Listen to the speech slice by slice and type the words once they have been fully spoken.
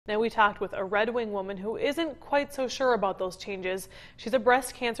Now, we talked with a Red Wing woman who isn't quite so sure about those changes. She's a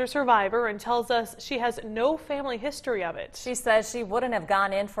breast cancer survivor and tells us she has no family history of it. She says she wouldn't have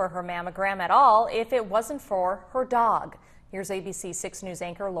gone in for her mammogram at all if it wasn't for her dog. Here's ABC 6 News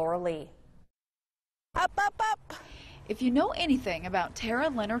anchor Laura Lee. Up, up, up. If you know anything about Tara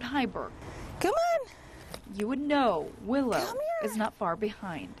Leonard Heiberg, come on, you would know Willow is not far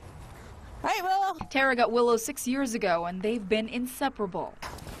behind. All right, Willow. Tara got Willow 6 years ago, and they've been inseparable.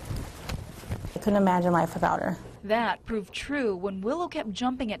 I couldn't imagine life without her. That proved true when Willow kept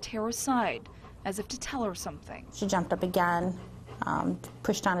jumping at Tara's side, as if to tell her something. She jumped up again,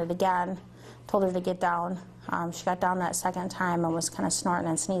 pushed on it again, told her to get down. She got down that second time and was kind of snorting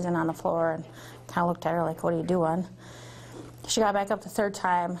and sneezing on the floor, and kind of looked at her like, "What are you doing?" She got back up the third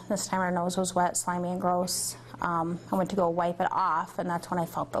time. This time her nose was wet, slimy, and gross. I went to go wipe it off, and that's when I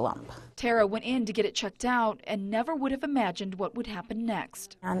felt the lump. Tara went in to get it checked out and never would have imagined what would happen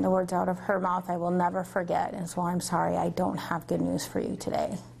next. And the words out of her mouth I will never forget is, "Well, I'm sorry, I don't have good news for you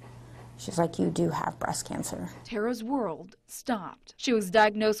today." She's like, "You do have breast cancer." Tara's world stopped. She was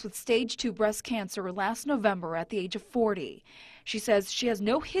diagnosed with stage 2 breast cancer last November at the age of 40. She says she has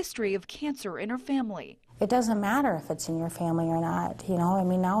no history of cancer in her family. It doesn't matter if it's in your family or not, you know, I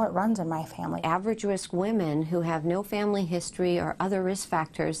mean, now it runs in my family. Average risk women who have no family history or other risk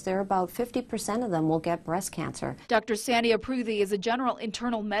factors, they're about 50% of them will get breast cancer. Dr. Sandia Pruthi is a general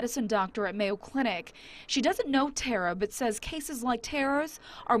internal medicine doctor at Mayo Clinic. She doesn't know Tara, but says cases like Tara's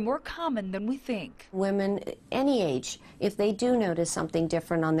are more common than we think. Women, any age, if they do notice something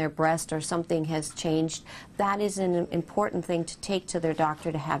different on their breast or something has changed, that is an important thing to take to their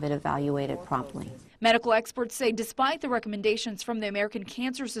doctor to have it evaluated promptly. Medical experts say despite the recommendations from the American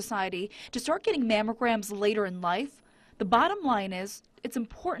Cancer Society to start getting mammograms later in life, the bottom line is it's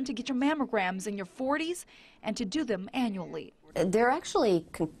important to get your mammograms in your 40s and to do them annually. They're actually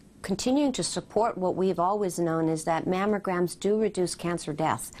continuing to support what we've always known is that mammograms do reduce cancer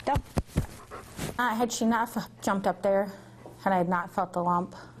death. Had she not jumped up there, had I not felt the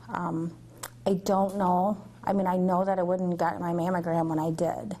lump, I don't know. I mean, I know that I wouldn't have gotten my mammogram when I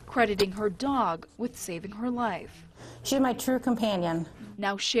did. Crediting her dog with saving her life. She's my true companion.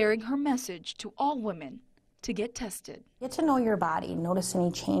 Now sharing her message to all women to get tested. Get to know your body, notice any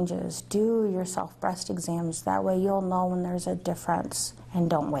changes, do your self-breast exams. That way you'll know when there's a difference, and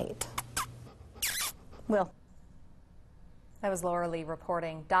don't wait. Will. That was Laura Lee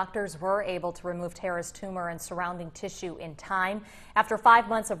reporting. Doctors were able to remove Tara's tumor and surrounding tissue in time. After 5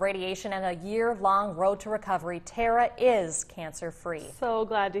 months of radiation and a year-long road to recovery, Tara is cancer-free. So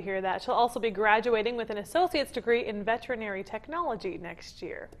glad to hear that. She'll also be graduating with an associate's degree in veterinary technology next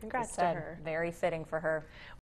year. Congrats to her. Very fitting for her.